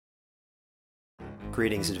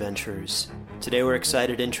Greetings, adventurers. Today we're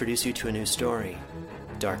excited to introduce you to a new story,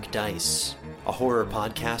 Dark Dice, a horror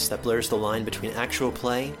podcast that blurs the line between actual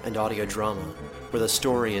play and audio drama, where the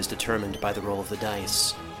story is determined by the roll of the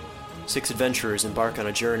dice. 6 adventurers embark on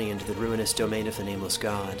a journey into the ruinous domain of the Nameless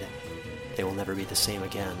God. They will never be the same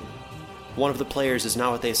again. One of the players is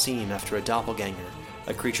not what they seem after a doppelganger,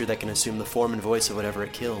 a creature that can assume the form and voice of whatever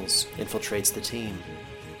it kills, infiltrates the team.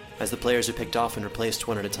 As the players are picked off and replaced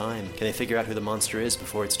one at a time, can they figure out who the monster is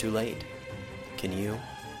before it's too late? Can you?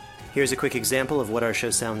 Here's a quick example of what our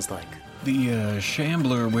show sounds like. The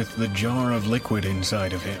shambler with the jar of liquid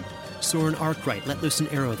inside of him. Soren Arkwright let loose an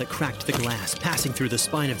arrow that cracked the glass, passing through the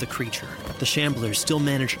spine of the creature. The shambler still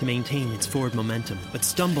managed to maintain its forward momentum, but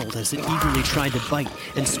stumbled as it eagerly tried to bite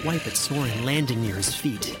and swipe at Soren, landing near his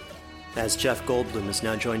feet. As Jeff Goldblum has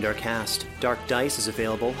now joined our cast, Dark Dice is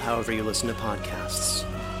available however you listen to podcasts.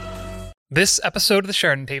 This episode of the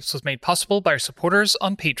Sheridan Tapes was made possible by our supporters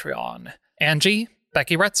on Patreon. Angie,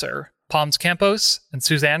 Becky Retzer, Palms Campos, and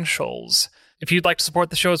Suzanne Scholes. If you'd like to support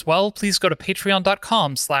the show as well, please go to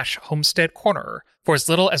patreon.com/homesteadcorner. For as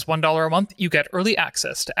little as $1 a month, you get early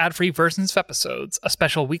access to ad-free versions of episodes, a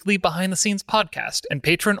special weekly behind-the-scenes podcast, and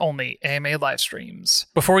patron-only AMA live streams.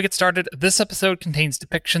 Before we get started, this episode contains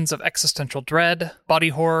depictions of existential dread, body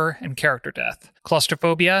horror, and character death,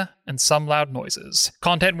 claustrophobia, and some loud noises.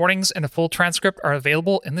 Content warnings and a full transcript are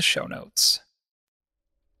available in the show notes.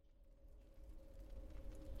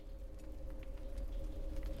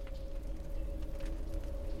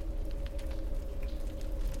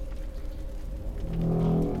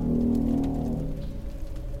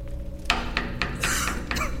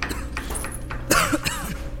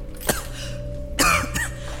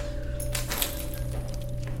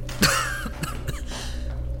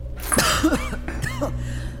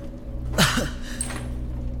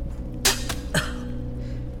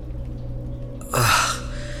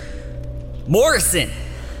 Morrison!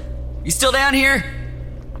 You still down here?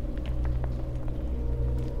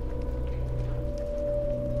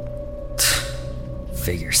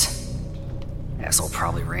 Figures. Asshole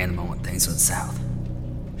probably ran the moment things went south.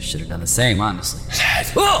 Should have done the same, honestly.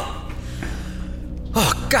 Whoa!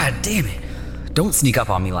 Oh, god damn it. Don't sneak up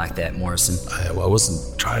on me like that, Morrison. I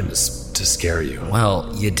wasn't trying to scare you.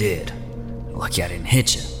 Well, you did. Lucky I didn't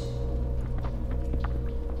hit you.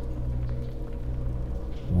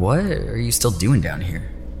 What are you still doing down here?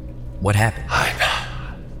 What happened?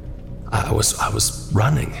 I was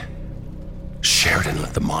running. Sheridan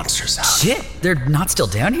let the monsters out. Shit, they're not still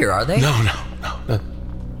down here, are they? No.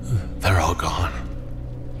 They're all gone.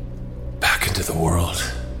 Back into the world.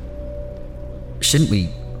 Shouldn't we,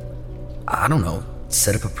 I don't know,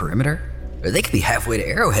 set up a perimeter? Or they could be halfway to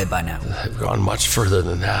Arrowhead by now. They've gone much further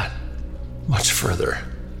than that. Much further.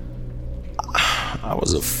 I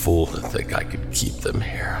was a fool to think I could keep them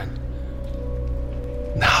here. And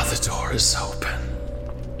now the door is open.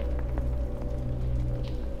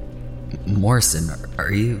 Morrison,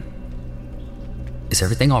 are you... Is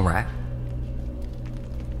everything all right?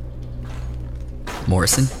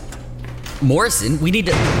 Morrison? Morrison, we need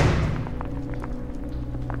to...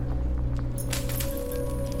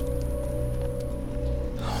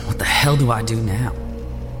 What the hell do I do now?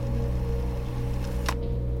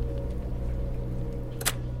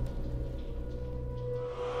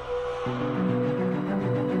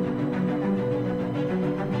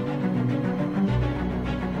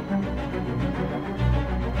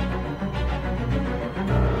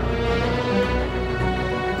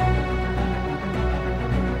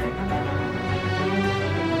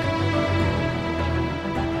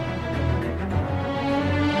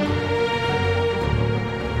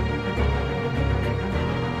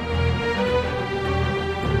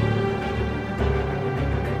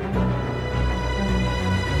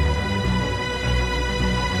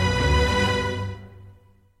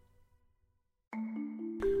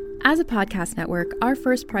 As a podcast network, our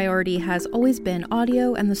first priority has always been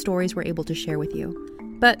audio and the stories we're able to share with you.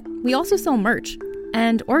 But we also sell merch,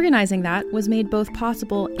 and organizing that was made both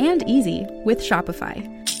possible and easy with Shopify.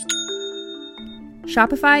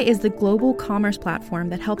 Shopify is the global commerce platform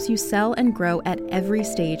that helps you sell and grow at every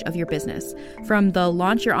stage of your business, from the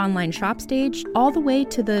launch your online shop stage all the way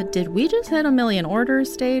to the did we just hit 1 million orders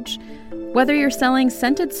stage. Whether you're selling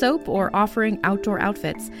scented soap or offering outdoor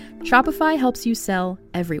outfits, Shopify helps you sell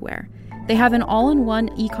everywhere. They have an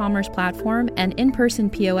all-in-one e-commerce platform and in-person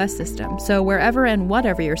POS system, so wherever and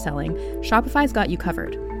whatever you're selling, Shopify's got you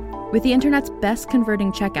covered. With the internet's best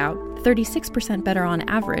converting checkout, 36% better on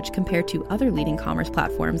average compared to other leading commerce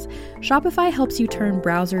platforms, Shopify helps you turn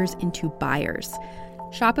browsers into buyers.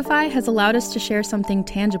 Shopify has allowed us to share something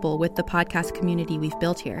tangible with the podcast community we've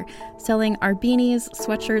built here, selling our beanies,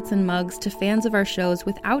 sweatshirts, and mugs to fans of our shows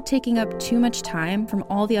without taking up too much time from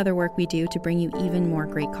all the other work we do to bring you even more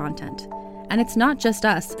great content. And it's not just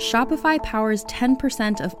us. Shopify powers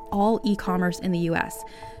 10% of all e-commerce in the US.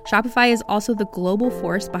 Shopify is also the global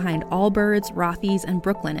force behind Allbirds, Rothy's, and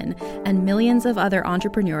Brooklinen, and millions of other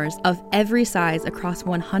entrepreneurs of every size across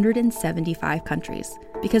 175 countries.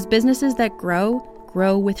 Because businesses that grow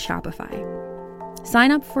with Shopify.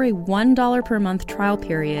 Sign up for a $1 per month trial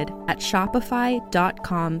period at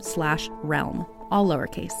shopify.com/realm, all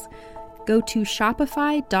lowercase. Go to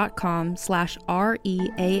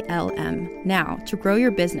shopify.com/REALM now to grow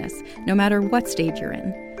your business, no matter what stage you're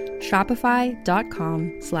in.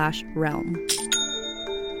 Shopify.com/realm.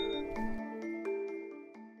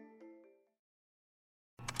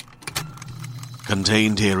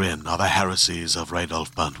 Contained herein are the heresies of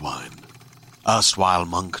Radolf Burntwine, erstwhile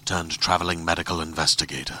monk turned traveling medical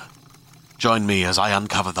investigator. Join me as I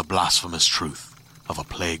uncover the blasphemous truth of a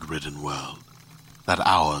plague-ridden world, that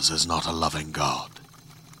ours is not a loving God,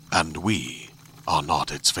 and we are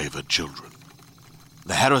not its favored children.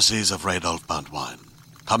 The heresies of Radolf Burntwine,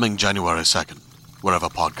 coming January 2nd, wherever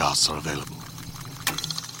podcasts are available.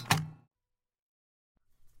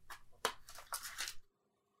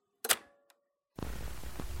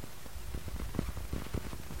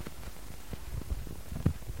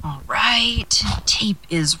 All right, tape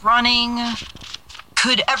is running.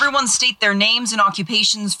 Could everyone state their names and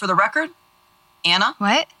occupations for the record? Anna?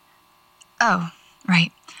 What? Oh,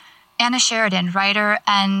 right. Anna Sheridan, writer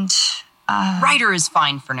and, Writer is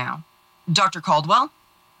fine for now. Dr. Caldwell?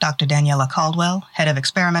 Dr. Daniela Caldwell, Head of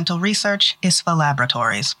Experimental Research, ISFA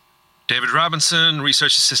Laboratories. David Robinson,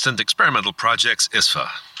 Research Assistant, Experimental Projects, ISFA.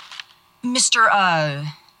 Mr.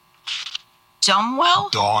 Dumwell?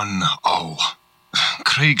 Don,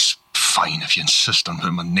 Craig's fine if you insist on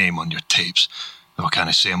putting my name on your tapes, though I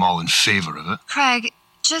can't say I'm all in favour of it. Craig,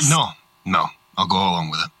 just... No, I'll go along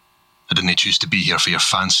with it. I didn't choose to be here for your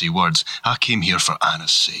fancy words. I came here for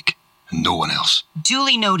Anna's sake, and no one else.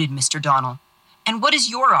 Duly noted, Mr. Donnell. And what is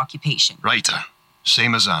your occupation? Writer,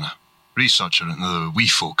 same as Anna. Researcher into the wee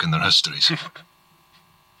folk and their histories. Did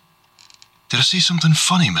I say something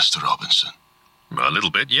funny, Mr. Robinson? A little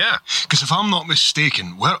bit, yeah. Because if I'm not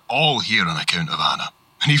mistaken, we're all here on account of Anna.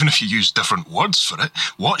 And even if you use different words for it,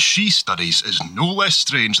 what she studies is no less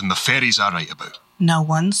strange than the fairies I write about. No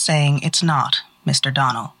one's saying it's not, Mr.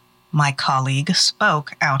 Donnell. My colleague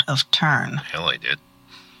spoke out of turn. Hell, I did.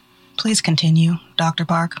 Please continue, Dr.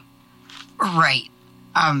 Park. Right.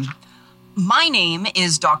 My name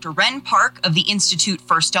is Dr. Ren Park of the Institute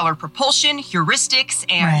for Stellar Propulsion, Heuristics,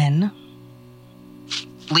 and... Ren.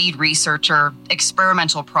 Lead Researcher,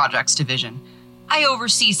 Experimental Projects Division. I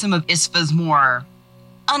oversee some of ISFA's more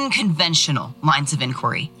unconventional lines of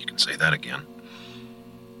inquiry. You can say that again.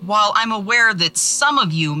 While I'm aware that some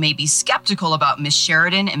of you may be skeptical about Miss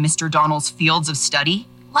Sheridan and Mr. Donnell's fields of study,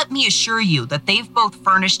 let me assure you that they've both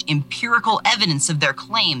furnished empirical evidence of their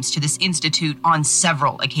claims to this institute on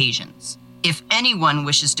several occasions. If anyone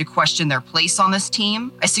wishes to question their place on this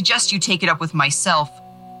team, I suggest you take it up with myself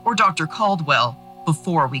or Dr. Caldwell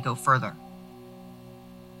before we go further.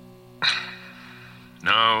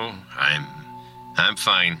 No, I'm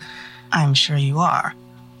fine. I'm sure you are.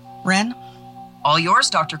 Ren? All yours,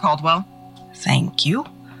 Dr. Caldwell. Thank you.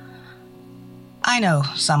 I know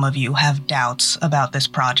some of you have doubts about this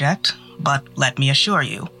project, but let me assure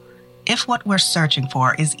you, if what we're searching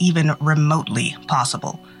for is even remotely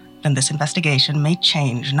possible, then this investigation may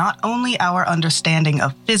change not only our understanding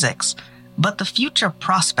of physics, but the future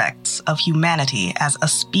prospects of humanity as a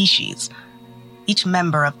species. Each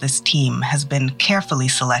member of this team has been carefully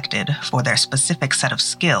selected for their specific set of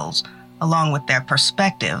skills, along with their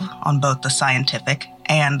perspective on both the scientific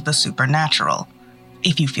and the supernatural.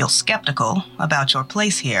 If you feel skeptical about your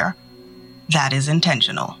place here, that is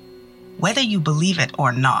intentional. Whether you believe it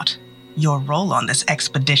or not, your role on this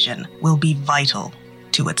expedition will be vital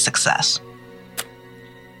to its success.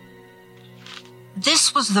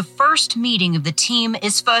 This was the first meeting of the team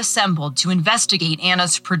ISFA assembled to investigate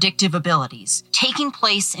Anna's predictive abilities, taking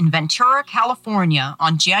place in Ventura, California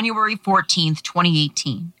on January 14th,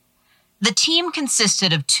 2018. The team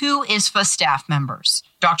consisted of 2 ISFA staff members,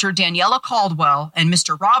 Dr. Daniela Caldwell and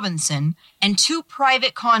Mr. Robinson, and 2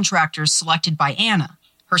 private contractors selected by Anna,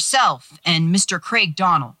 herself, and Mr. Craig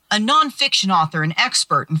Donnell, a nonfiction author and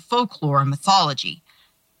expert in folklore and mythology.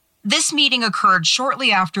 This meeting occurred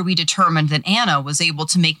shortly after we determined that Anna was able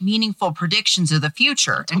to make meaningful predictions of the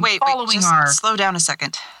future. And slow down a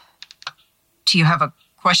second. Do you have a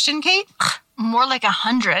question, Kate? More like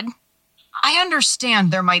 100. I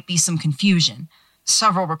understand there might be some confusion.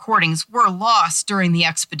 Several recordings were lost during the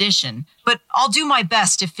expedition, but I'll do my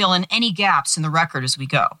best to fill in any gaps in the record as we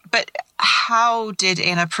go. But how did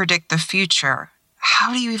Anna predict the future?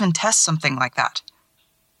 How do you even test something like that?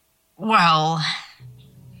 Well,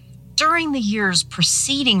 during the years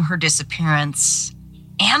preceding her disappearance,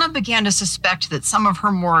 Anna began to suspect that some of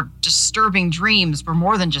her more disturbing dreams were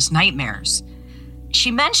more than just nightmares.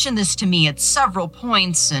 She mentioned this to me at several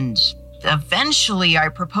points, and eventually I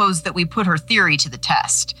proposed that we put her theory to the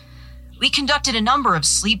test. We conducted a number of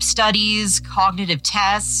sleep studies, cognitive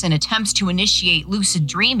tests, and attempts to initiate lucid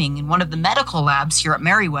dreaming in one of the medical labs here at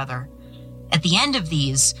Merryweather. At the end of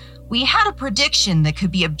these, we had a prediction that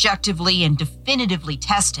could be objectively and definitively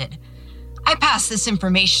tested. I passed this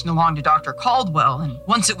information along to Dr. Caldwell, and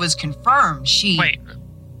once it was confirmed, she... Wait,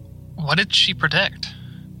 what did she predict?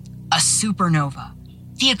 A supernova.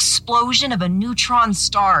 The explosion of a neutron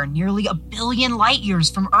star nearly 1 billion light years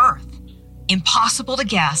from Earth. Impossible to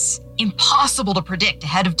guess, impossible to predict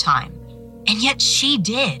ahead of time. And yet she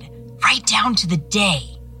did, right down to the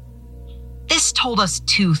day. This told us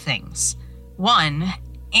 2 things. 1,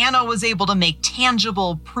 Anna was able to make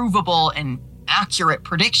tangible, provable, and accurate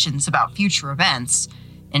predictions about future events.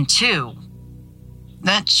 And 2,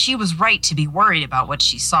 that she was right to be worried about what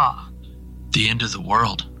she saw. The end of the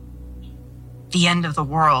world. The end of the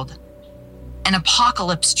world. An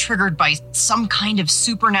apocalypse triggered by some kind of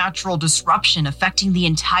supernatural disruption affecting the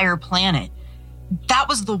entire planet. That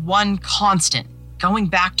was the one constant, going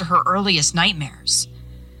back to her earliest nightmares.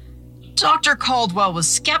 Dr. Caldwell was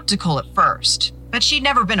skeptical at first, but she'd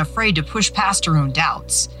never been afraid to push past her own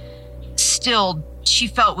doubts. Still, she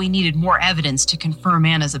felt we needed more evidence to confirm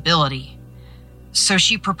Anna's ability. So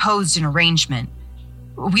she proposed an arrangement.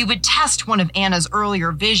 We would test one of Anna's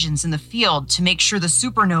earlier visions in the field to make sure the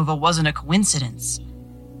supernova wasn't a coincidence.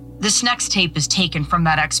 This next tape is taken from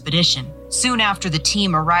that expedition, soon after the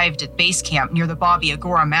team arrived at base camp near the Babia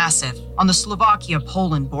Gora Massif on the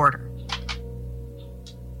Slovakia-Poland border.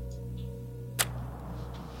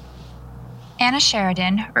 Anna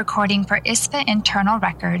Sheridan, recording for ISFA Internal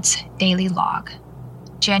Records, Daily Log.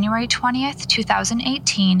 January 20th,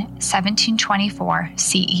 2018, 1724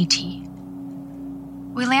 CET.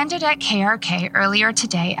 We landed at KRK earlier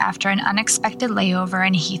today after an unexpected layover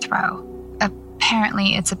in Heathrow.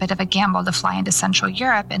 Apparently, it's a bit of a gamble to fly into Central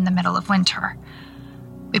Europe in the middle of winter.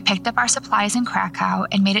 We picked up our supplies in Krakow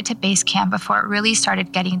and made it to base camp before it really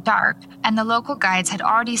started getting dark, and the local guides had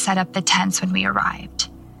already set up the tents when we arrived.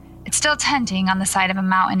 It's still tenting on the side of a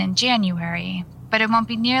mountain in January, but it won't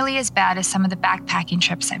be nearly as bad as some of the backpacking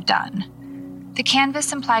trips I've done. The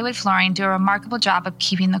canvas and plywood flooring do a remarkable job of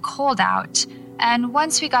keeping the cold out, and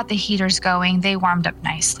once we got the heaters going, they warmed up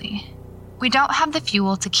nicely. We don't have the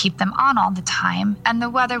fuel to keep them on all the time, and the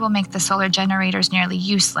weather will make the solar generators nearly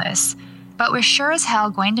useless, but we're sure as hell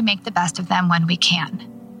going to make the best of them when we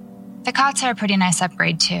can. The cots are a pretty nice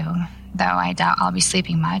upgrade too, though I doubt I'll be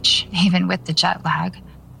sleeping much, even with the jet lag.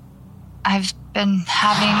 I've been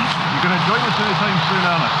having... You're going to join us anytime soon,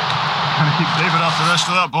 Anna? Going to keep David off the rest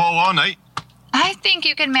of that ball all night? I think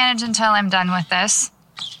you can manage until I'm done with this.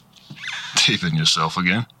 David and yourself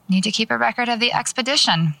again? Need to keep a record of the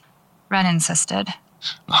expedition. Ren insisted.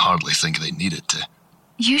 I hardly think they needed to.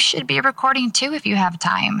 You should be recording too if you have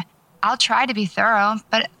time. I'll try to be thorough,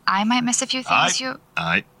 but I might miss a few things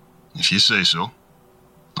Aye, if you say so.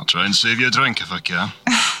 I'll try and save you a drink if I can.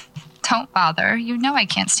 Don't bother. You know I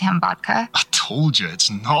can't stand vodka. I told you,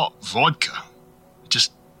 it's not vodka. It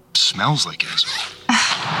just smells like it is.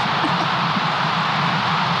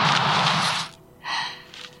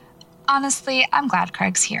 Honestly, I'm glad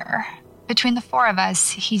Craig's here. Between the 4 of us,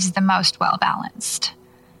 he's the most well-balanced.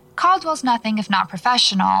 Caldwell's nothing if not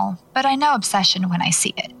professional, but I know obsession when I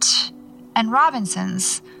see it. And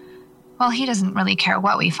Robinson's, well, he doesn't really care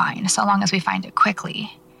what we find, so long as we find it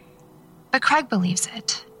quickly. But Craig believes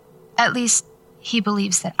it. At least, he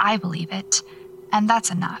believes that I believe it, and that's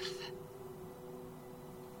enough.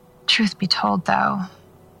 Truth be told, though,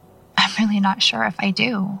 I'm really not sure if I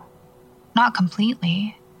do. Not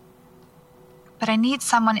completely. But I need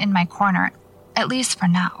someone in my corner, at least for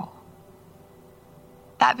now.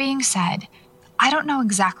 That being said, I don't know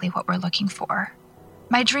exactly what we're looking for.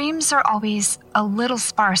 My dreams are always a little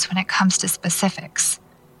sparse when it comes to specifics.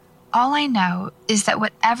 All I know is that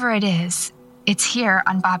whatever it is, it's here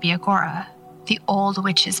on Babia Gora, the old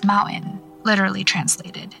witch's mountain, literally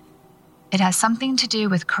translated. It has something to do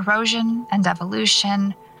with corrosion and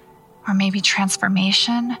evolution, or maybe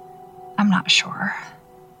transformation. I'm not sure.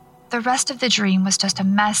 The rest of the dream was just a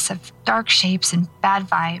mess of dark shapes and bad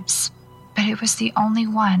vibes, but it was the only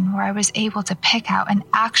one where I was able to pick out an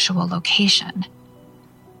actual location.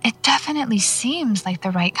 It definitely seems like the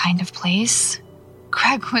right kind of place.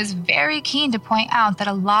 Craig was very keen to point out that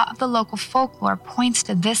a lot of the local folklore points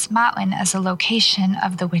to this mountain as a location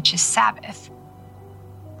of the witches' Sabbath.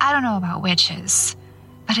 I don't know about witches,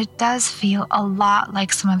 but it does feel a lot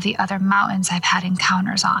like some of the other mountains I've had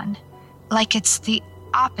encounters on. Like it's the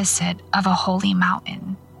opposite of a holy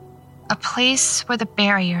mountain. A place where the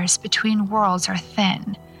barriers between worlds are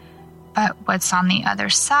thin, but what's on the other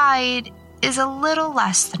side is a little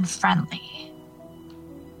less than friendly.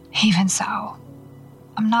 Even so,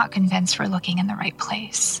 I'm not convinced we're looking in the right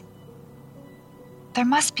place. There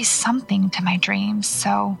must be something to my dreams,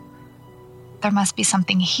 so there must be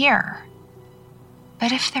something here.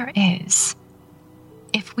 But if there is,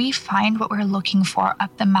 if we find what we're looking for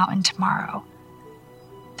up the mountain tomorrow,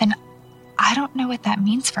 then I don't know what that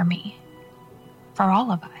means for me, for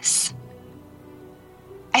all of us.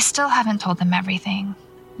 I still haven't told them everything.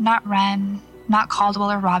 Not Ren, not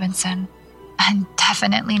Caldwell or Robinson, and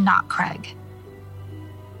definitely not Craig.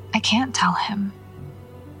 I can't tell him.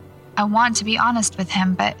 I want to be honest with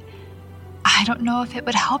him, but I don't know if it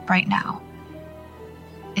would help right now.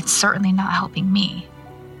 It's certainly not helping me.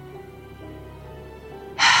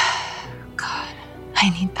 God, I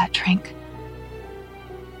need that drink.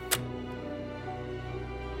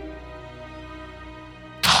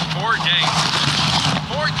 Four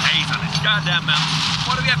days on this goddamn mountain.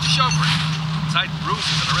 What do we have to show for it? Besides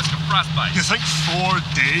bruises and a risk of frostbite. You think 4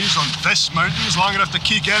 days on this mountain is long enough to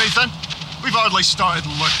keek anything? We've hardly started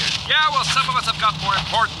looking. Yeah, well, some of us have got more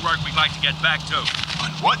important work we'd like to get back to.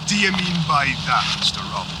 And what do you mean by that, Mr.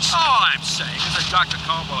 Roberts? All I'm saying is that Dr.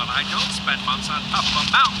 Caldwell and I don't spend months on top of a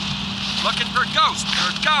mountain looking for ghosts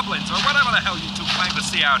or goblins or whatever the hell you two claim to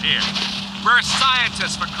see out here. We're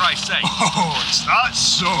scientists, for Christ's sake. Oh, is that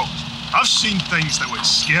so? I've seen things that would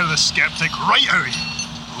scare the skeptic right out of you.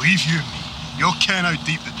 Believe you me, you'll ken how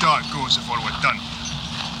deep the dark goes before we're done.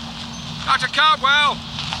 Dr. Caldwell,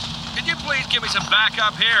 can you please give me some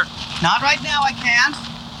backup here? Not right now, I can't.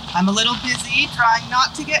 I'm a little busy trying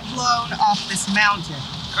not to get blown off this mountain.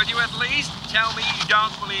 Could you at least tell me you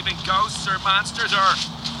don't believe in ghosts or monsters or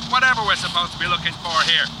whatever we're supposed to be looking for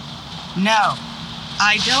here? No,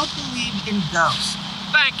 I don't believe in ghosts.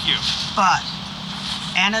 Thank you. But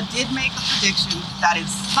Anna did make a prediction that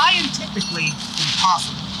is scientifically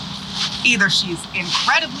impossible. Either she's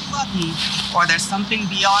incredibly lucky, or there's something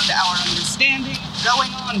beyond our understanding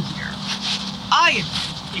going on here. I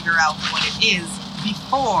intend to figure out what it is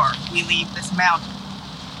before we leave this mountain.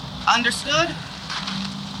 Understood?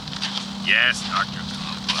 Yes, Dr.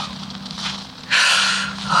 Caldwell.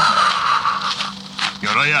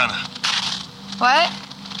 You're right, Anna. What?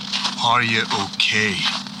 Are you okay?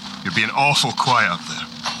 You're being awful quiet up there.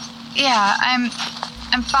 Yeah, I'm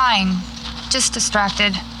fine. Just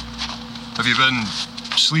distracted. Have you been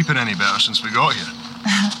sleeping any better since we got here?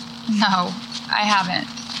 No, I haven't.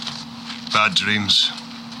 Bad dreams.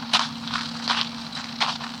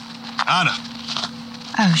 Anna.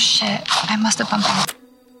 Oh shit, I must have bumped into...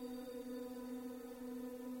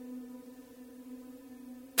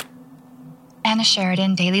 Anna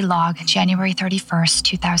Sheridan Daily Log, January 31st,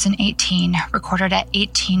 2018, recorded at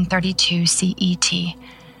 18:32 CET.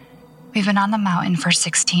 We've been on the mountain for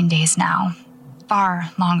 16 days now.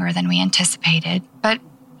 Far longer than we anticipated, but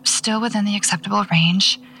still within the acceptable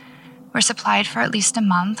range. We're supplied for at least a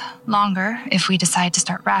month, longer if we decide to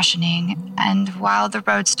start rationing, and while the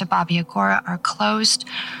roads to Bobby Agora are closed,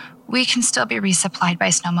 we can still be resupplied by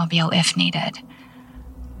snowmobile if needed.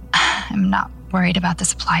 I'm not worried about the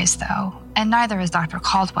supplies, though, and neither is Dr.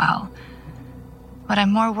 Caldwell. What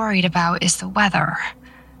I'm more worried about is the weather.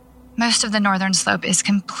 Most of the northern slope is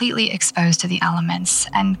completely exposed to the elements,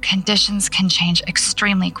 and conditions can change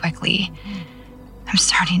extremely quickly. I'm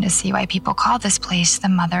starting to see why people call this place the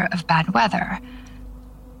mother of bad weather.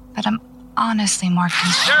 But I'm honestly more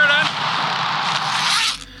concerned.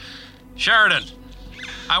 Sheridan!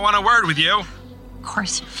 I want a word with you. Of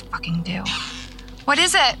course you fucking do. What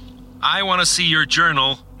is it? I want to see your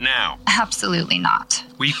journal now. Absolutely not.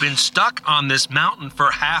 We've been stuck on this mountain for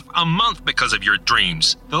half a month because of your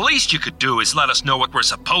dreams. The least you could do is let us know what we're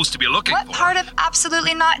supposed to be looking for. What part of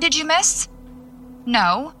absolutely not did you miss?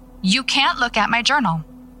 No, you can't look at my journal.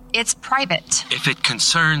 It's private. If it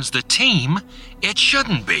concerns the team, it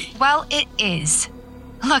shouldn't be. Well, it is.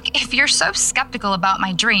 Look, if you're so skeptical about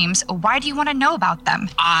my dreams, why do you want to know about them?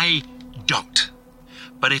 I don't.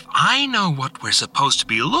 But if I know what we're supposed to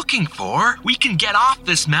be looking for, we can get off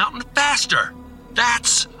this mountain faster.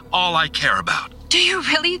 That's all I care about. Do you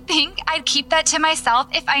really think I'd keep that to myself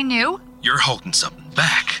if I knew? You're holding something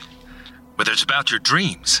back. Whether it's about your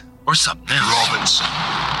dreams or something else. Robinson,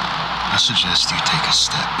 I suggest you take a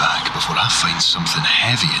step back before I find something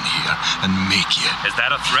heavy in here and make you. Is that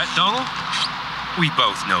a threat, Donald? We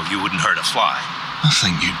both know you wouldn't hurt a fly. I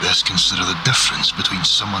think you'd best consider the difference between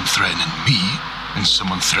someone threatening me and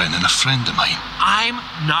someone threatening a friend of mine. I'm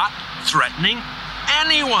not threatening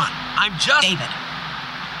anyone. I'm just... David,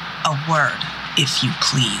 a word, if you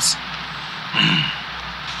please.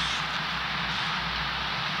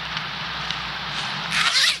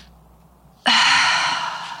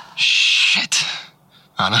 Shit.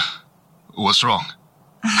 Anna, what's wrong?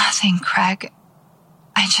 Nothing, Craig.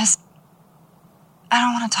 I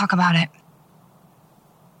don't want to talk about it.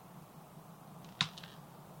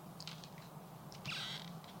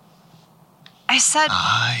 I said...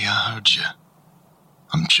 I heard you.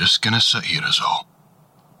 I'm just gonna sit here is all.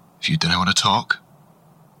 If you didn't want to talk,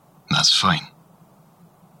 that's fine.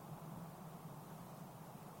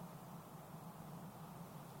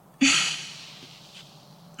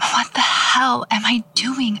 What the hell am I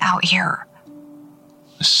doing out here?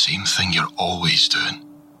 The same thing you're always doing.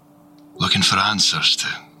 Looking for answers to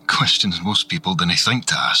questions most people didn't think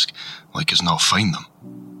to ask, like as not find them.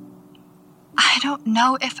 I don't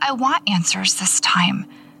know if I want answers this time.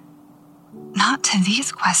 Not to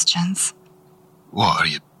these questions. What, are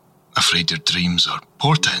you afraid your dreams are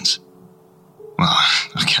portents? Well,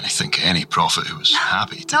 I can't think of any prophet who was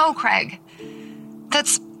happy to... No, Craig.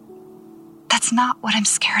 That's not what I'm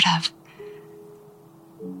scared of.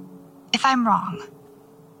 If I'm wrong,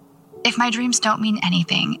 if my dreams don't mean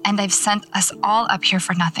anything and I've sent us all up here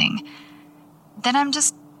for nothing, then I'm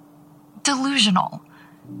just delusional.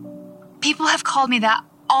 People have called me that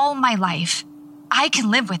all my life. I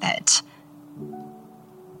can live with it.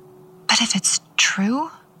 But if it's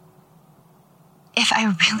true, if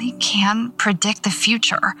I really can predict the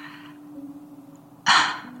future...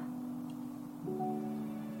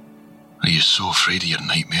 Are you so afraid of your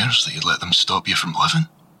nightmares that you let them stop you from living?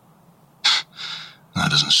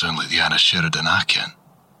 That doesn't sound like the Anna Sheridan I ken.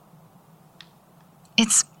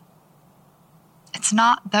 It's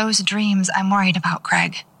not those dreams I'm worried about,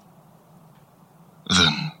 Craig.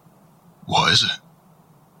 Then, what is it?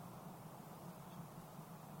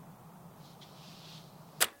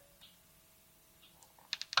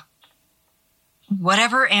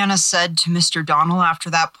 Whatever Anna said to Mr. Donnell after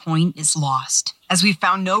that point is lost, as we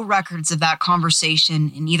found no records of that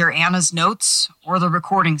conversation in either Anna's notes or the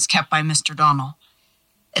recordings kept by Mr. Donnell.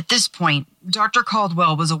 At this point, Dr.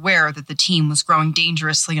 Caldwell was aware that the team was growing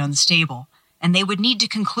dangerously unstable, and they would need to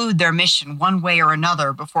conclude their mission one way or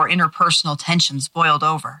another before interpersonal tensions boiled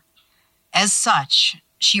over. As such,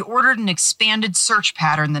 she ordered an expanded search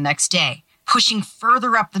pattern the next day, pushing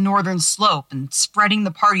further up the northern slope and spreading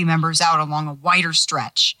the party members out along a wider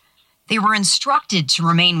stretch. They were instructed to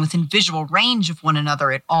remain within visual range of one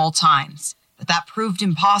another at all times, but that proved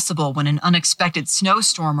impossible when an unexpected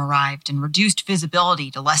snowstorm arrived and reduced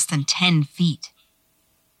visibility to less than 10 feet.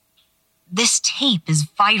 This tape is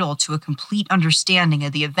vital to a complete understanding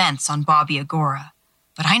of the events on Bobby Agora,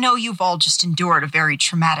 but I know you've all just endured a very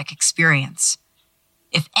traumatic experience.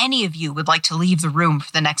 If any of you would like to leave the room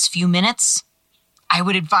for the next few minutes, I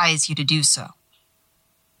would advise you to do so.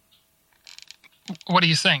 What do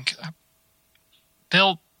you think?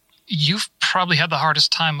 Bill, you've probably had the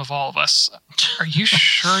hardest time of all of us. Are you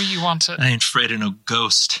sure you want to... I ain't afraid of no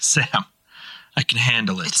ghost, Sam. I can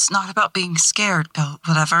handle it. It's not about being scared, Bill.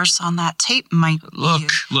 Whatever's on that tape might...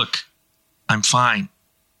 Look. I'm fine.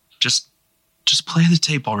 Just play the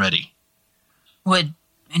tape already. Would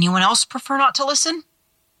anyone else prefer not to listen?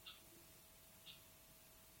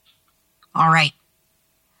 All right.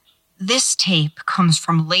 This tape comes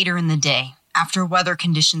from later in the day, after weather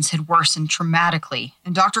conditions had worsened dramatically,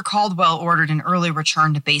 and Dr. Caldwell ordered an early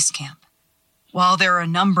return to base camp. While there are a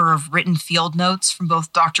number of written field notes from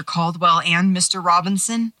both Dr. Caldwell and Mr.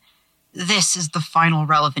 Robinson, this is the final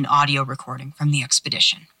relevant audio recording from the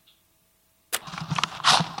expedition.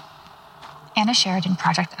 Anna Sheridan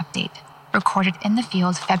Project Update. Recorded in the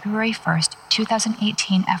field February 1st,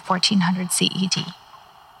 2018 at 1400 CET.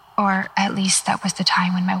 Or at least that was the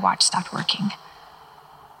time when my watch stopped working.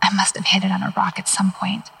 I must have hit it on a rock at some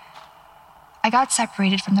point. I got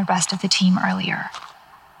separated from the rest of the team earlier.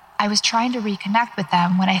 I was trying to reconnect with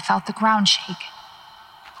them when I felt the ground shake.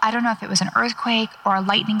 I don't know if it was an earthquake or a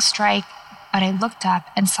lightning strike, but I looked up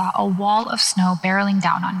and saw a wall of snow barreling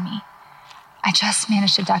down on me. I just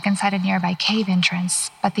managed to duck inside a nearby cave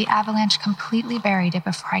entrance, but the avalanche completely buried it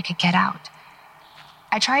before I could get out.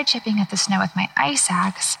 I tried chipping at the snow with my ice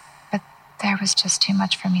axe, but there was just too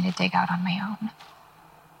much for me to dig out on my own.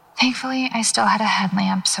 Thankfully, I still had a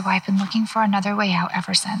headlamp, so I've been looking for another way out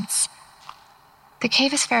ever since. The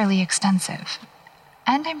cave is fairly extensive,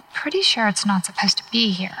 and I'm pretty sure it's not supposed to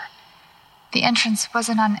be here. The entrance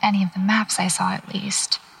wasn't on any of the maps I saw, at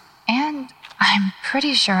least. And I'm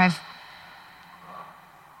pretty sure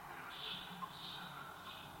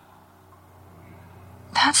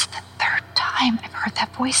That's the third time I've heard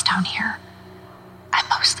that voice down here. I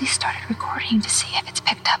mostly started recording to see if it's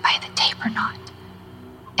picked up by the tape or not.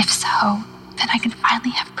 If so, then I can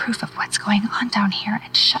finally have proof of what's going on down here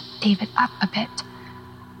and shut David up a bit.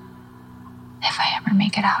 If I ever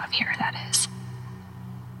make it out of here, that is.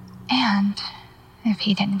 And if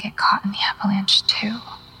he didn't get caught in the avalanche, too.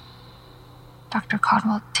 Dr.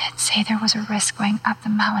 Caldwell did say there was a risk going up the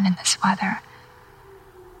mountain in this weather.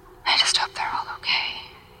 I just hope they're all okay.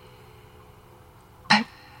 But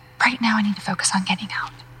right now I need to focus on getting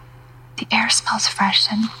out. The air smells fresh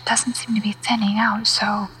and doesn't seem to be thinning out,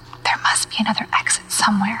 so there must be another exit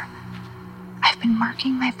somewhere. I've been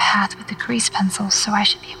marking my path with the grease pencils, so I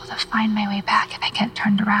should be able to find my way back if I get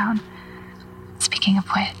turned around. Speaking of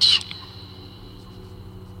which,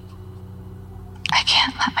 I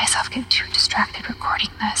can't let myself get too distracted recording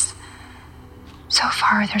this. So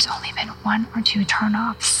far, there's only been 1 or 2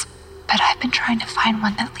 turnoffs, but I've been trying to find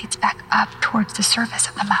one that leads back up towards the surface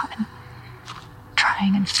of the mountain.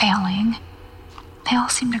 Trying and failing. They all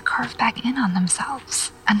seem to curve back in on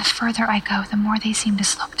themselves, and the further I go, the more they seem to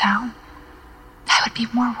slope down. I would be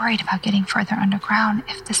more worried about getting further underground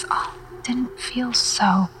if this all didn't feel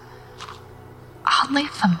so oddly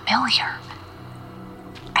familiar.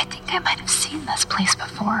 I think I might have seen this place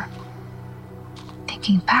before.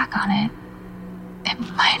 Thinking back on it, it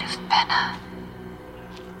might have been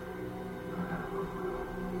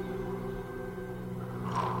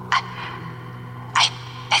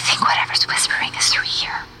I think whatever's whispering is through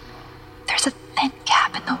here. There's a thin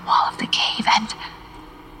gap in the wall of the cave, and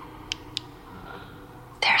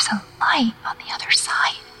there's a light on the other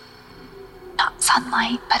side. Not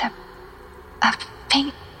sunlight, but a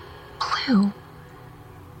faint blue.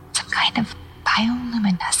 Some kind of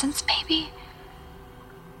bioluminescence, maybe?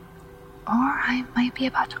 Or I might be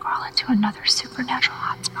about to crawl into another supernatural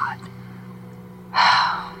hotspot.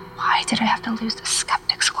 Why did I have to lose the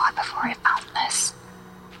skeptic squad before I found this?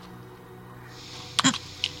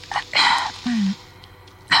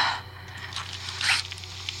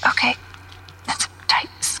 Okay, that's a tight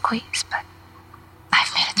squeeze, but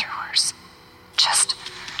I've made it through worse. Just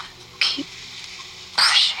keep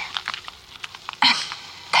pushing. And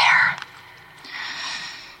there.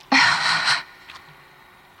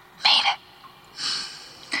 Made it.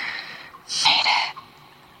 Made it.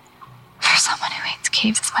 For someone who hates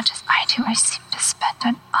caves as much as I do, I seem to spend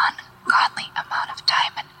an ungodly amount of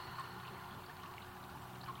time in.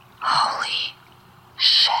 Holy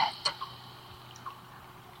shit.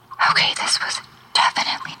 Okay, this was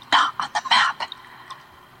definitely not on the map.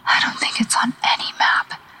 I don't think it's on any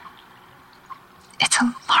map. It's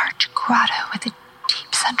a large grotto with a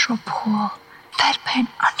deep central pool, fed by an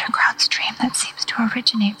underground stream that seems to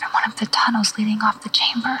originate from one of the tunnels leading off the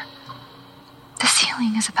chamber. The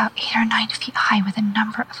ceiling is about 8 or 9 feet high with a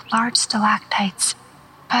number of large stalactites,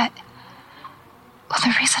 but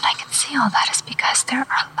the reason I can see all that is because there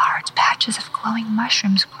are large patches of glowing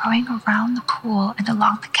mushrooms growing around the pool and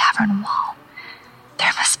along the cavern wall.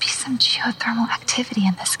 There must be some geothermal activity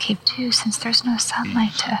in this cave too, since there's no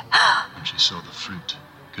sunlight to... And she saw the fruit,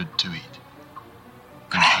 good to eat.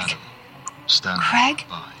 Greg? Adam, standing Greg?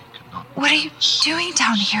 by, could not What are you doing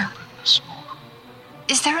down here?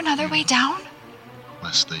 Is there another way down?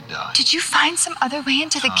 Lest they die. Did you find some other way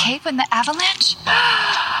into the cave in the avalanche?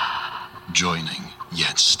 Joining,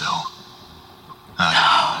 yet still.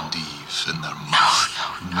 Adam and Eve in their mouth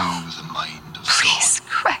knew the mind of Please, God,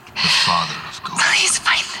 Greg. the Father of God, Please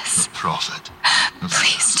find this. the Prophet of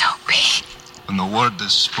Please don't be. When the word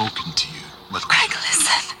is spoken to you, let Greg,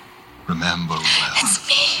 listen. remember well It's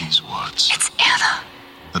me. these words. It's Anna.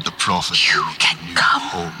 That the Prophet You will can make you come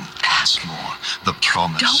home back. once more. The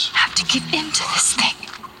promise. Don't have to give in to this thing. You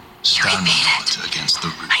can Stand beat it. not against the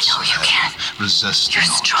roots I know of you heaven. can. Resist You're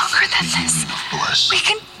not stronger than the this. union of bliss. We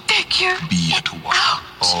can figure Be it at one, out.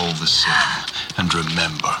 all the same, and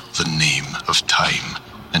remember the name of time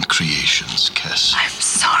and creation's kiss. I'm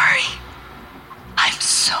sorry. I'm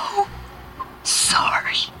so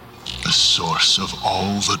sorry. The source of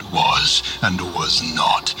all that was and was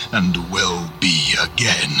not and will be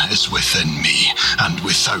again is within me and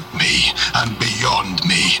without me and beyond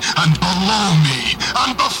me and below me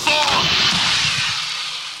and before.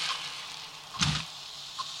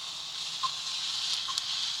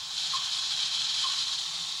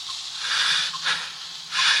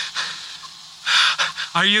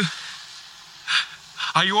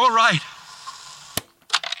 Are you all right?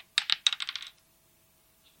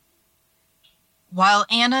 While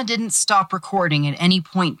Anna didn't stop recording at any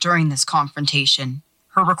point during this confrontation,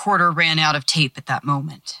 her recorder ran out of tape at that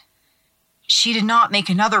moment. She did not make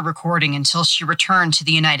another recording until she returned to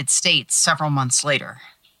the United States several months later.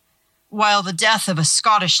 While the death of a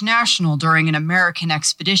Scottish national during an American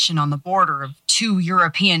expedition on the border of two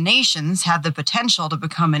European nations had the potential to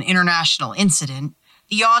become an international incident,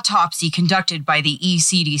 the autopsy conducted by the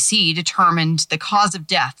ECDC determined the cause of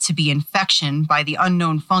death to be infection by the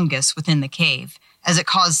unknown fungus within the cave, as it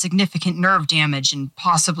caused significant nerve damage and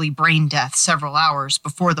possibly brain death several hours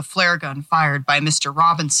before the flare gun fired by Mr.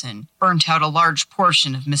 Robinson burnt out a large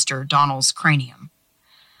portion of Mr. Donnell's cranium.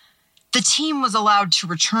 The team was allowed to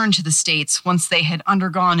return to the States once they had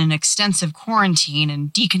undergone an extensive quarantine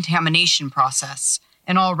and decontamination process,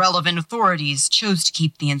 and all relevant authorities chose to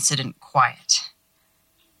keep the incident quiet.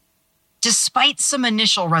 Despite some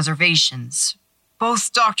initial reservations,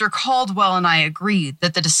 both Dr. Caldwell and I agreed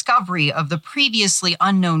that the discovery of the previously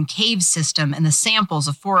unknown cave system and the samples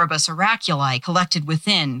of Foribus oraculi collected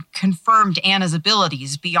within confirmed Anna's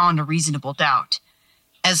abilities beyond a reasonable doubt.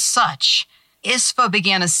 As such, ISFA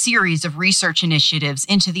began a series of research initiatives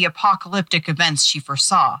into the apocalyptic events she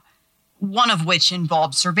foresaw, one of which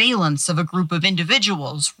involved surveillance of a group of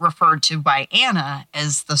individuals referred to by Anna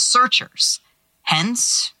as the Searchers.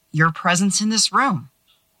 Hence, your presence in this room.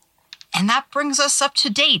 And that brings us up to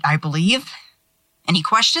date, I believe. Any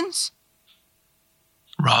questions?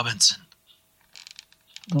 Robinson.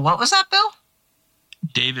 What was that, Bill?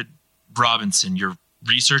 David Robinson, your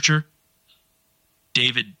researcher?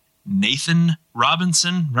 David Nathan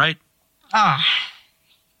Robinson, right?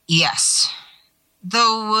 Yes.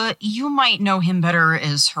 Though you might know him better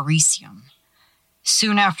as Heresium.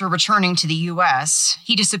 Soon after returning to the U.S.,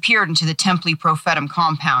 he disappeared into the Templi Prophetum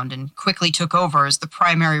compound and quickly took over as the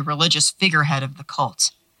primary religious figurehead of the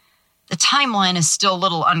cult. The timeline is still a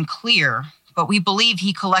little unclear, but we believe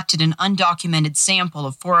he collected an undocumented sample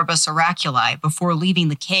of Foribus oraculi before leaving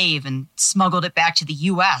the cave and smuggled it back to the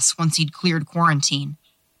U.S. once he'd cleared quarantine.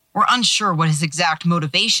 We're unsure what his exact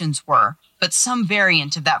motivations were, but some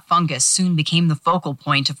variant of that fungus soon became the focal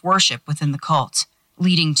point of worship within the cult,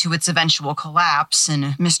 leading to its eventual collapse and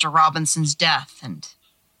Mr. Robinson's death and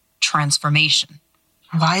transformation.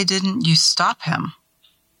 Why didn't you stop him?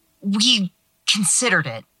 We considered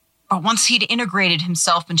it, but once he'd integrated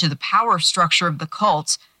himself into the power structure of the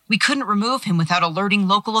cult, we couldn't remove him without alerting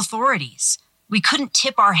local authorities. We couldn't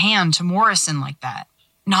tip our hand to Morrison like that.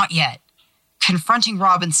 Not yet. Confronting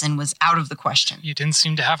Robinson was out of the question. You didn't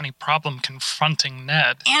seem to have any problem confronting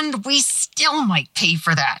Ned. And we still might pay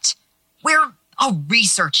for that. We're a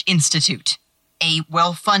research institute. A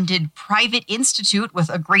well-funded private institute with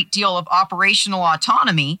a great deal of operational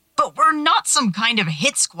autonomy, but we're not some kind of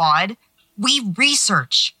hit squad. We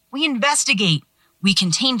research. We investigate. We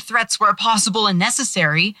contain threats where possible and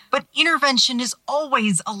necessary, but intervention is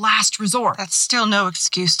always a last resort. That's still no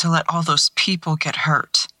excuse to let all those people get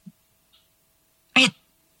hurt.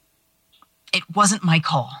 It wasn't my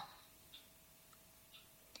call.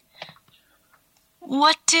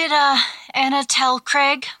 What did Anna tell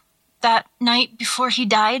Craig that night before he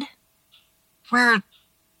died? We're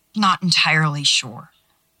not entirely sure.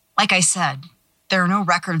 Like I said, there are no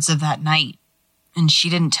records of that night, and she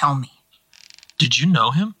didn't tell me. Did you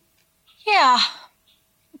know him? Yeah.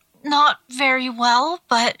 Not very well,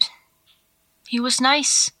 but he was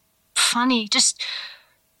nice, funny, just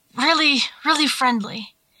really, really friendly.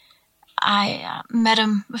 I met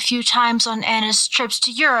him a few times on Anna's trips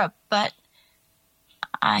to Europe, but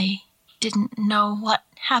I didn't know what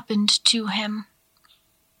happened to him.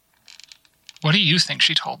 What do you think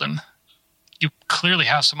she told him? You clearly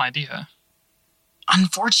have some idea.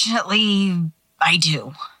 Unfortunately, I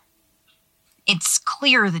do. It's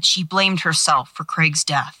clear that she blamed herself for Craig's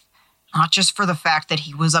death, not just for the fact that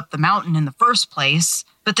he was up the mountain in the first place,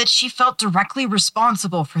 but that she felt directly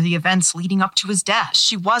responsible for the events leading up to his death.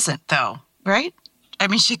 She wasn't, though, right? I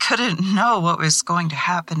mean, she couldn't know what was going to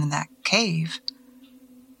happen in that cave.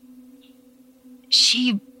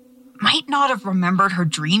 She might not have remembered her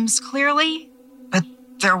dreams clearly, but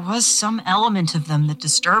there was some element of them that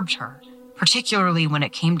disturbed her, particularly when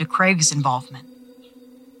it came to Craig's involvement.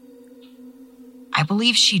 I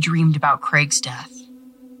believe she dreamed about Craig's death,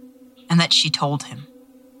 and that she told him.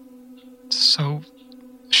 So,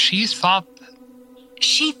 she thought...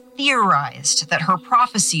 She theorized that her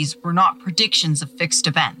prophecies were not predictions of fixed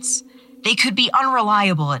events. They could be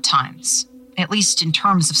unreliable at times, at least in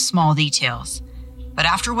terms of small details. But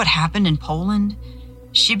after what happened in Poland,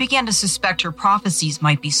 she began to suspect her prophecies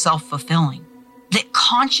might be self-fulfilling. That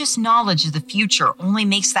conscious knowledge of the future only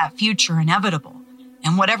makes that future inevitable.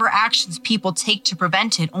 and whatever actions people take to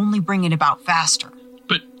prevent it only bring it about faster.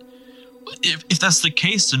 But if that's the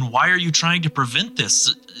case, then why are you trying to prevent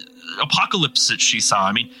this apocalypse that she saw?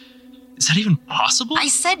 I mean, is that even possible? I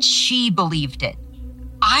said she believed it.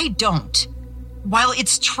 I don't. While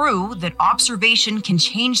it's true that observation can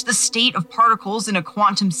change the state of particles in a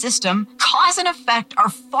quantum system, cause and effect are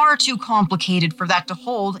far too complicated for that to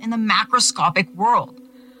hold in the macroscopic world.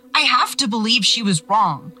 I have to believe she was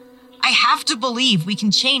wrong. I have to believe we can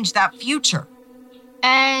change that future.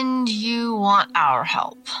 And you want our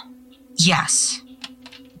help? Yes.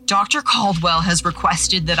 Dr. Caldwell has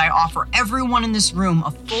requested that I offer everyone in this room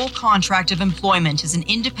a full contract of employment as an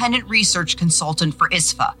independent research consultant for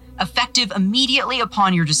ISFA, effective immediately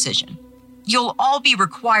upon your decision. You'll all be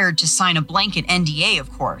required to sign a blanket NDA,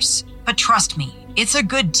 of course, but trust me, it's a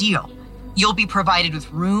good deal. You'll be provided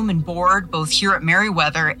with room and board both here at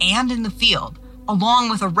Merryweather and in the field, along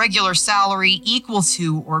with a regular salary equal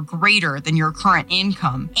to or greater than your current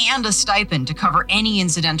income and a stipend to cover any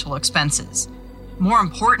incidental expenses. More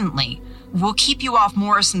importantly, we'll keep you off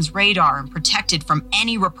Morrison's radar and protected from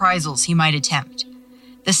any reprisals he might attempt.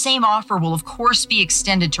 The same offer will of course be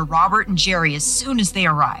extended to Robert and Jerry as soon as they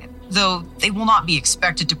arrive, though they will not be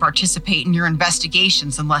expected to participate in your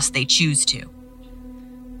investigations unless they choose to.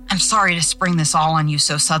 I'm sorry to spring this all on you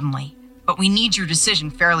so suddenly, but we need your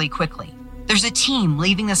decision fairly quickly. There's a team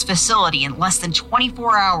leaving this facility in less than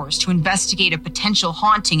 24 hours to investigate a potential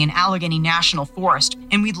haunting in Allegheny National Forest,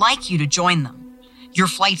 and we'd like you to join them. Your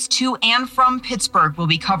flights to and from Pittsburgh will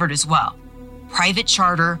be covered as well. Private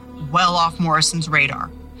charter, well off Morrison's radar.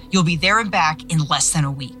 You'll be there and back in less than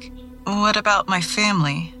a week. What about my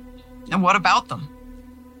family? And what about them?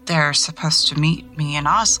 They're supposed to meet me in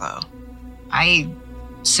Oslo. I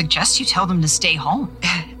suggest you tell them to stay home.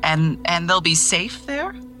 And they'll be safe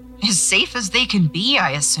there? As safe as they can be,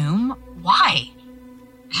 I assume. Why?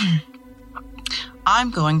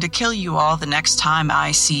 I'm going to kill you all the next time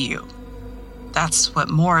I see you. That's what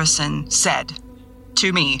Morrison said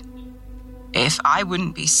to me. If I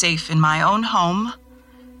wouldn't be safe in my own home,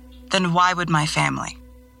 then why would my family?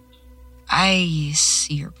 I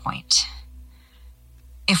see your point.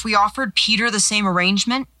 If we offered Peter the same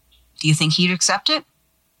arrangement, do you think he'd accept it?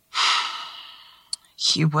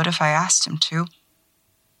 He would if I asked him to.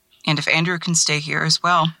 And if Andrew can stay here as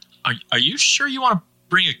well. Are you sure you want to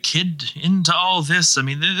bring a kid into all this? I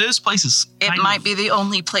mean, this place is It might be the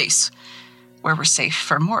only place where we're safe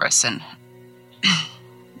for Morrison.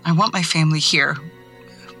 I want my family here,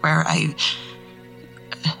 where I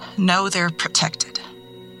know they're protected.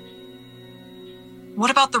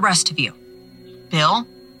 What about the rest of you? Bill?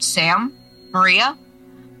 Sam? Maria?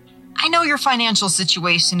 I know your financial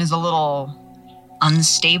situation is a little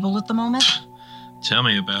unstable at the moment. Tell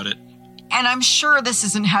me about it. And I'm sure this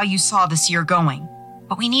isn't how you saw this year going,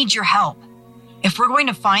 but we need your help. If we're going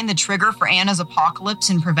to find the trigger for Anna's apocalypse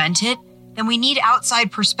and prevent it, then we need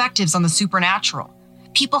outside perspectives on the supernatural.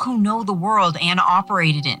 People who know the world Anna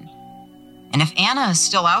operated in. And if Anna is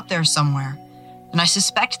still out there somewhere, then I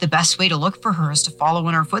suspect the best way to look for her is to follow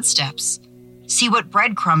in her footsteps. See what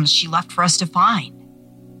breadcrumbs she left for us to find.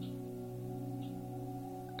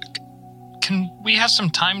 Can we have some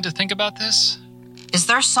time to think about this? Is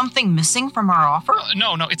there something missing from our offer?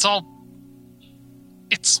 No,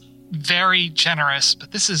 it's very generous,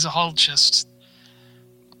 but this is all just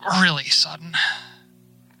really sudden.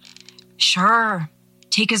 Sure.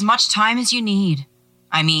 Take as much time as you need.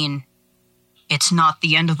 I mean, it's not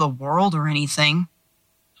the end of the world or anything.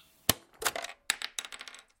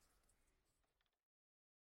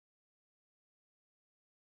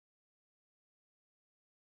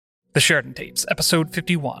 The Sheridan Tapes, Episode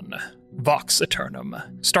 51, Vox Aeternum,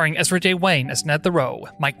 starring Ezra J. Wayne as Ned Thoreau,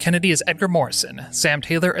 Mike Kennedy as Edgar Morrison, Sam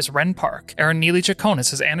Taylor as Ren Park, Erin Neely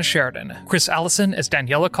Jaconis as Anna Sheridan, Chris Allison as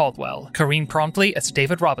Daniela Caldwell, Kareen Promptly as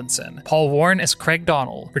David Robinson, Paul Warren as Craig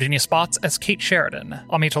Donnell, Virginia Spots as Kate Sheridan,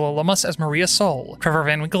 Amitola Lomas as Maria Soul, Trevor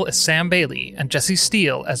Van Winkle as Sam Bailey, and Jesse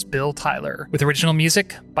Steele as Bill Tyler, with original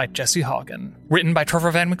music by Jesse Haugen. Written by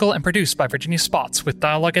Trevor Van Winkle and produced by Virginia Spots, with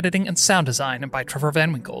dialogue editing and sound design by Trevor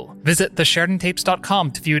Van Winkle. Visit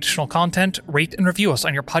thesheridantapes.com to view additional content, rate and review us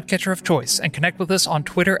on your podcatcher of choice, and connect with us on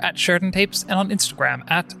Twitter at Sheridan Tapes and on Instagram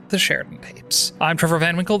at The Sheridan Tapes. I'm Trevor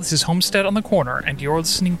Van Winkle, this is Homestead on the Corner, and you're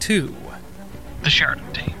listening to The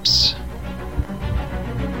Sheridan Tapes.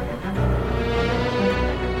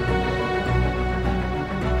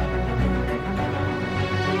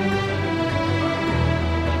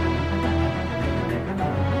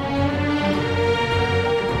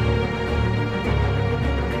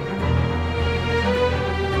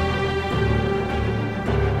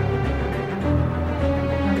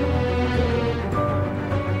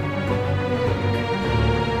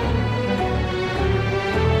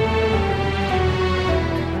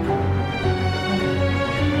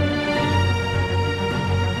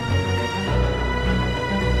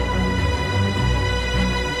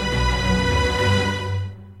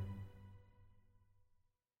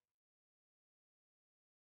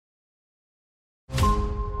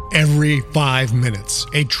 Every 5 minutes,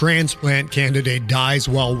 a transplant candidate dies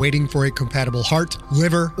while waiting for a compatible heart,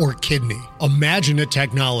 liver, or kidney. Imagine a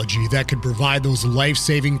technology that could provide those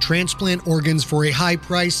life-saving transplant organs for a high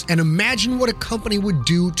price, and imagine what a company would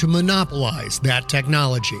do to monopolize that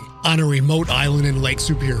technology. On a remote island in Lake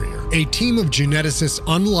Superior, a team of geneticists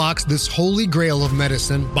unlocks this holy grail of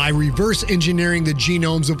medicine by reverse engineering the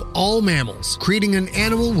genomes of all mammals, creating an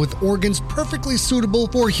animal with organs perfectly suitable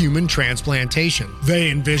for human transplantation.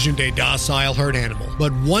 They envisioned a docile herd animal,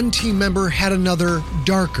 but one team member had another,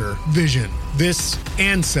 darker vision. This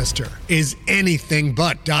ancestor is anything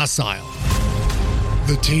but docile.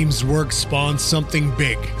 The team's work spawned something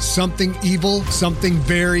big, something evil, something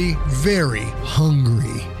very, very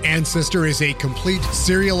hungry. Ancestor is a complete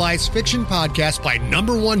serialized fiction podcast by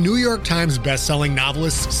 #1 New York Times bestselling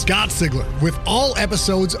novelist Scott Sigler, with all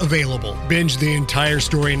episodes available. Binge the entire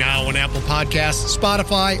story now on Apple Podcasts,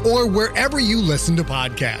 Spotify, or wherever you listen to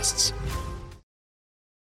podcasts.